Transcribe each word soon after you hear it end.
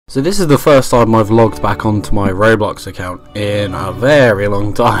So this is the first time I've logged back onto my Roblox account in a very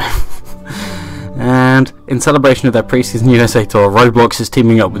long time. And in celebration of their pre-season USA tour, Roblox is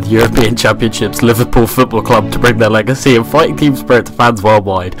teaming up with European Championships Liverpool Football Club to bring their legacy and fighting team spirit to fans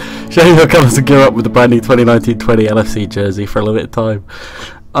worldwide. Showing your colours and gear up with the brand new 2019-20 LFC jersey for a limited time.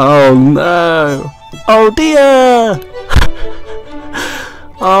 Oh no! Oh dear!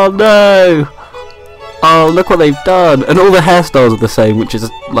 Oh no! Oh, look what they've done! And all the hairstyles are the same, which is,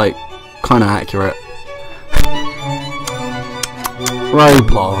 like, kind of accurate.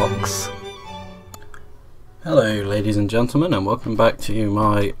 Roblox. Hello, ladies and gentlemen, and welcome back to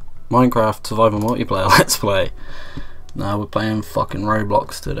my Minecraft Survival Multiplayer Let's Play. Now we're playing fucking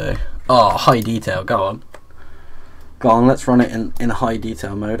Roblox today. Oh, high detail, go on. Go on, let's run it in high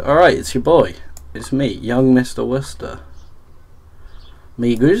detail mode. Alright, it's your boy. It's me, young Mr. Worcester.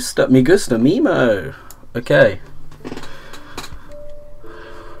 Me gusta Mimo. Okay.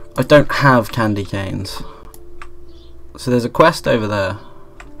 I don't have candy canes. So there's a quest over there.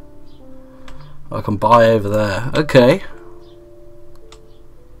 I can buy over there. Okay.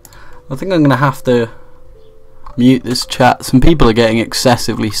 I think I'm gonna have to mute this chat. Some people are getting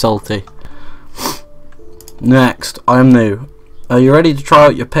excessively salty. Next, I'm new. Are you ready to try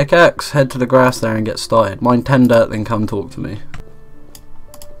out your pickaxe? Head to the grass there and get started. Mine 10 dirt, then come talk to me.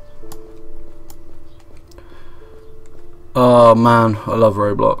 Oh man, I love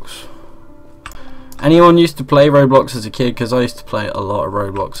Roblox. Anyone used to play Roblox as a kid? Because I used to play a lot of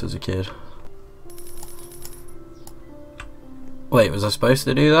Roblox as a kid. Wait, was I supposed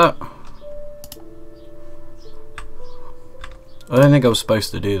to do that? I don't think I was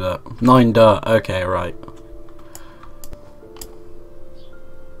supposed to do that. 9 dirt, okay, right.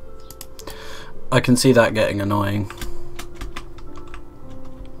 I can see that getting annoying.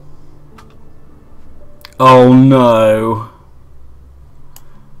 Oh no.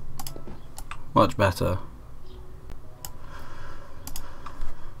 Much better.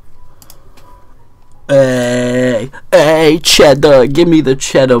 Hey, cheddar, give me the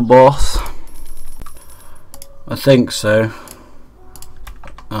cheddar, boss. I think so.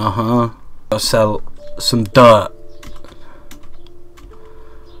 I'll sell some dirt.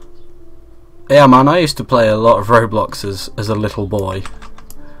 Yeah man, I used to play a lot of Roblox as a little boy.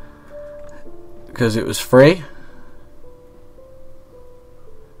 Because it was free.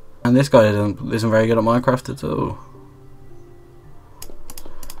 And this guy isn't very good at Minecraft at all.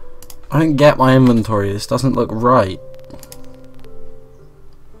 I don't get my inventory, this doesn't look right.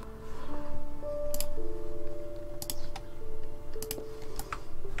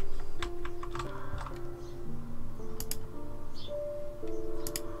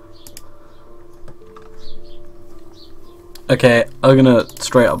 Okay, I'm gonna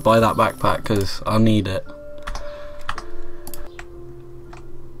straight up buy that backpack because I need it.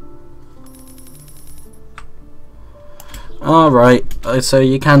 Alright, so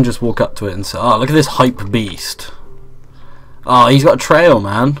you can just walk up to it and say, oh, look at this hype beast. Oh, he's got a trail,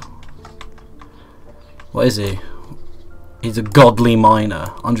 man. What is he? He's a godly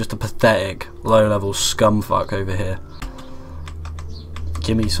miner. I'm just a pathetic, low-level scumfuck over here.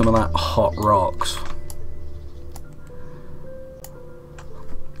 Give me some of that hot rocks.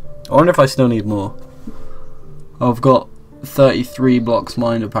 I wonder if I still need more. I've got 33 blocks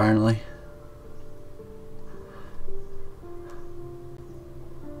mined apparently.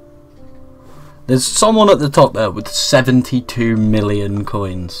 There's someone at the top there with 72 million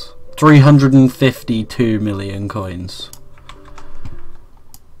coins. 352 million coins.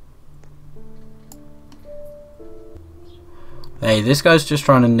 Hey, this guy's just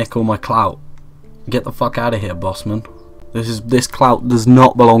trying to nickel my clout. Get the fuck out of here, bossman. This clout does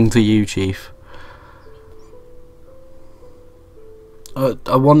not belong to you, chief.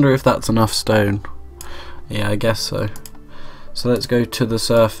 I wonder if that's enough stone. Yeah, I guess so. So let's go to the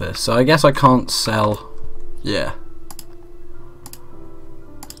surface. So I guess I can't sell. Yeah.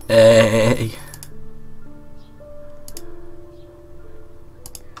 Hey.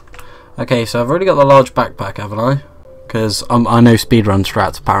 Okay, so I've already got the large backpack, haven't I? Because I know speedrun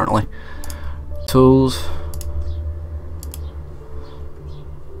strats apparently. Tools.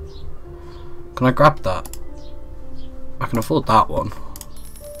 Can I grab that? I can afford that one.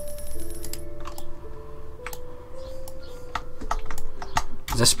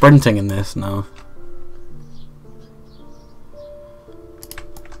 Is there sprinting in this? No.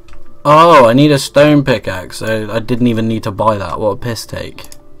 Oh, I need a stone pickaxe, so I didn't even need to buy that. What a piss take.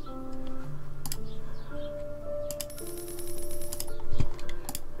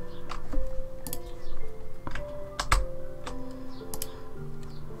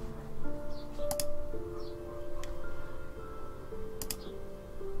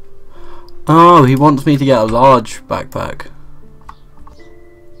 Oh, he wants me to get a large backpack.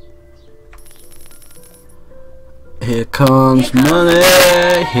 Here comes money.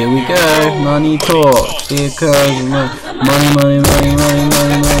 Here we go. Money talks. Here comes money. Money, money, money, money,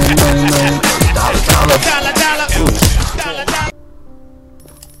 money, money, money, money. Dollar.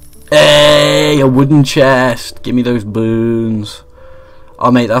 Hey, a wooden chest. Give me those boons.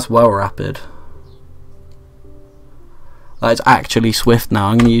 Oh, mate, that's well rapid. That's actually swift now.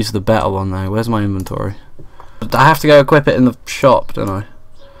 I'm going to use the better one though. Where's my inventory? I have to go equip it in the shop, don't I?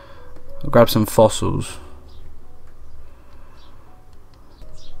 I'll grab some fossils.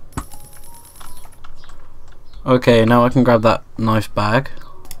 Okay, now I can grab that nice bag.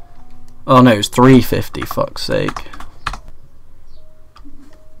 Oh no, it's 350, fuck's sake.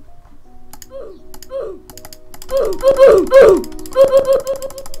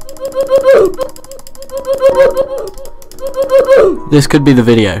 This could be the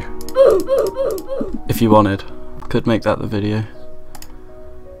video. If you wanted. Could make that the video.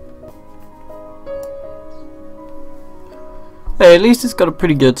 Hey, at least it's got a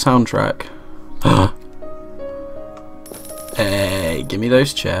pretty good soundtrack. Hey, give me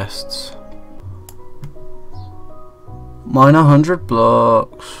those chests. Mine 100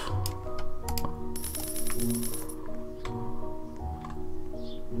 blocks.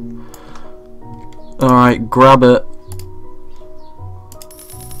 Alright, grab it.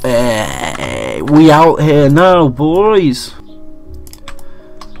 Hey, we out here now, boys.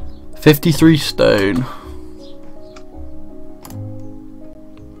 53 stone.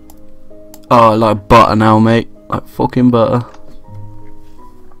 Oh, I like butter now, mate. Like fucking butter.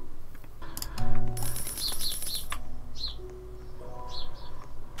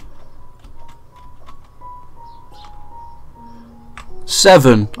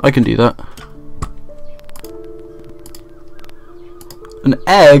 Seven. I can do that. An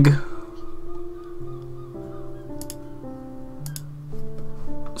egg.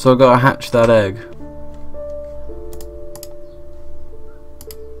 So I gotta hatch that egg.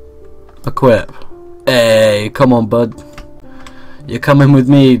 Equip. Hey, come on, bud. You're coming with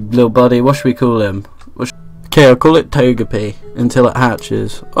me, little buddy. What should we call him? Okay, I'll call it Togepi until it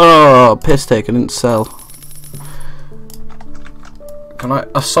hatches. Oh, piss take, I didn't sell. Can I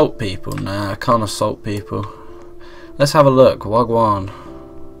assault people? Nah, I can't assault people. Let's have a look. Wagwan.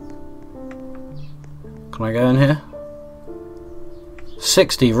 Can I go in here?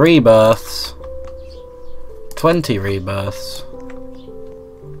 60 rebirths. 20 rebirths.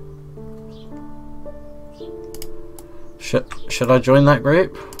 Should I join that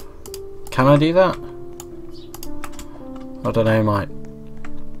group? Can I do that? I don't know, mate.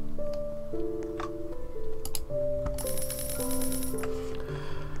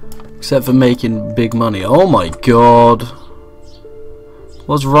 Except for making big money. Oh my god.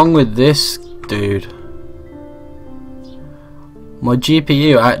 What's wrong with this dude? My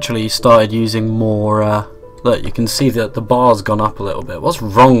GPU actually started using more, look, you can see that the bar's gone up a little bit. What's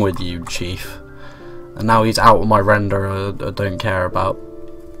wrong with you, Chief? And now he's out of my render I don't care about.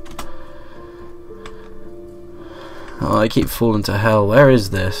 Oh, I keep falling to hell. Where is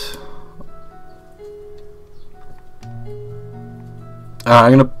this?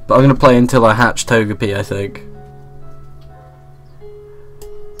 I'm gonna play until I hatch Togepi, I think.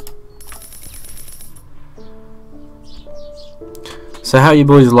 So how you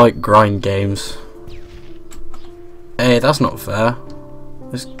boys like grind games? Hey, that's not fair.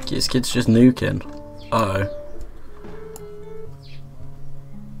 This kid's just nuking. Uh oh.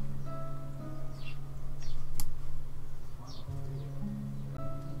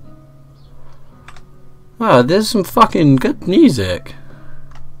 Oh, there's some fucking good music.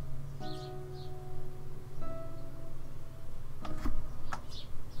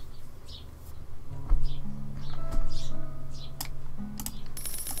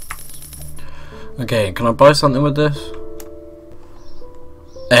 Okay, can I buy something with this?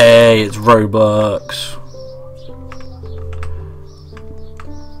 Hey, it's Roblox.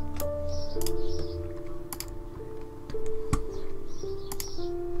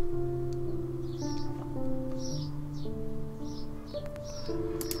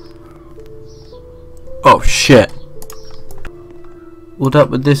 Oh shit. What up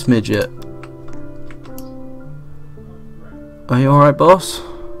with this midget? Are you alright, boss?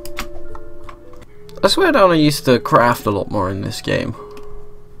 I swear down I used to craft a lot more in this game.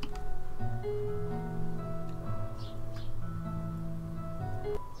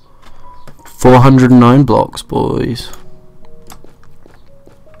 $409 blocks, boys.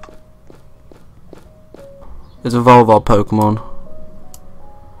 Let's evolve our Pokemon.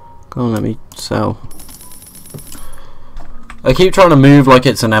 Go on, let me sell. I keep trying to move like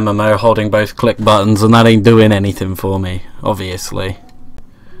it's an MMO holding both click buttons, and that ain't doing anything for me, obviously.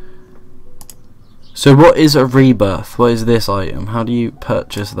 So what is a rebirth? What is this item? How do you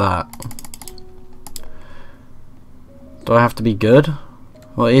purchase that? Do I have to be good?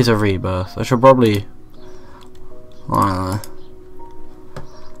 What is a rebirth? I should probably... I don't know.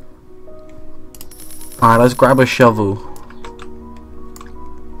 Alright, let's grab a shovel.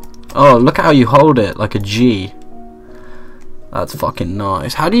 Oh, look how you hold it, like a G. That's fucking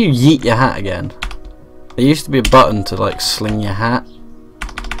nice. How do you yeet your hat again? There used to be a button to like sling your hat.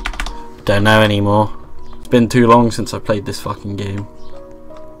 Don't know anymore. It's been too long since I played this fucking game.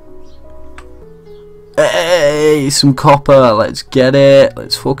 Hey, some copper. Let's get it.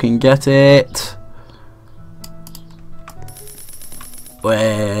 Let's fucking get it.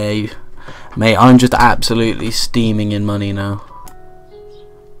 Way. Mate, I'm just absolutely steaming in money now.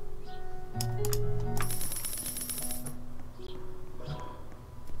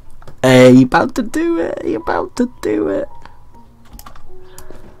 Hey, you about to do it? You about to do it?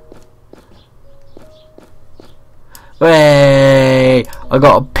 Hey, I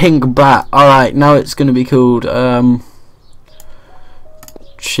got a pink bat. Alright, now it's gonna be called,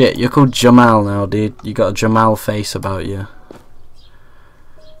 shit, you're called Jamal now, dude. You got a Jamal face about you.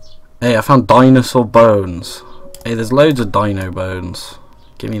 Hey, I found dinosaur bones. Hey, there's loads of dino bones.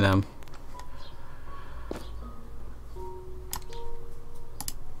 Give me them.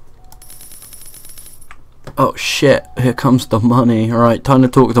 Oh shit, here comes the money. Alright, time to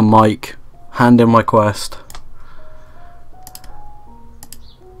talk to Mike. Hand in my quest.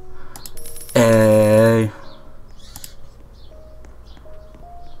 Hey.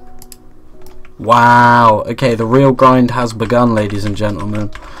 Wow, okay, the real grind has begun, ladies and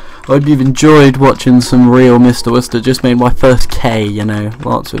gentlemen. I hope you've enjoyed watching some real Mr. Worcester. Just made my first K, you know,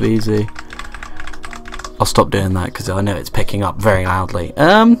 lots of easy. I'll stop doing that because I know it's picking up very loudly.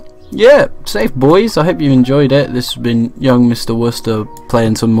 Yeah, safe boys. I hope you enjoyed it. This has been young Mr. Worcester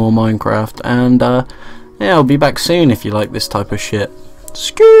playing some more Minecraft, and yeah, I'll be back soon if you like this type of shit.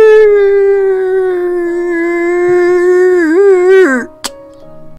 Skrt.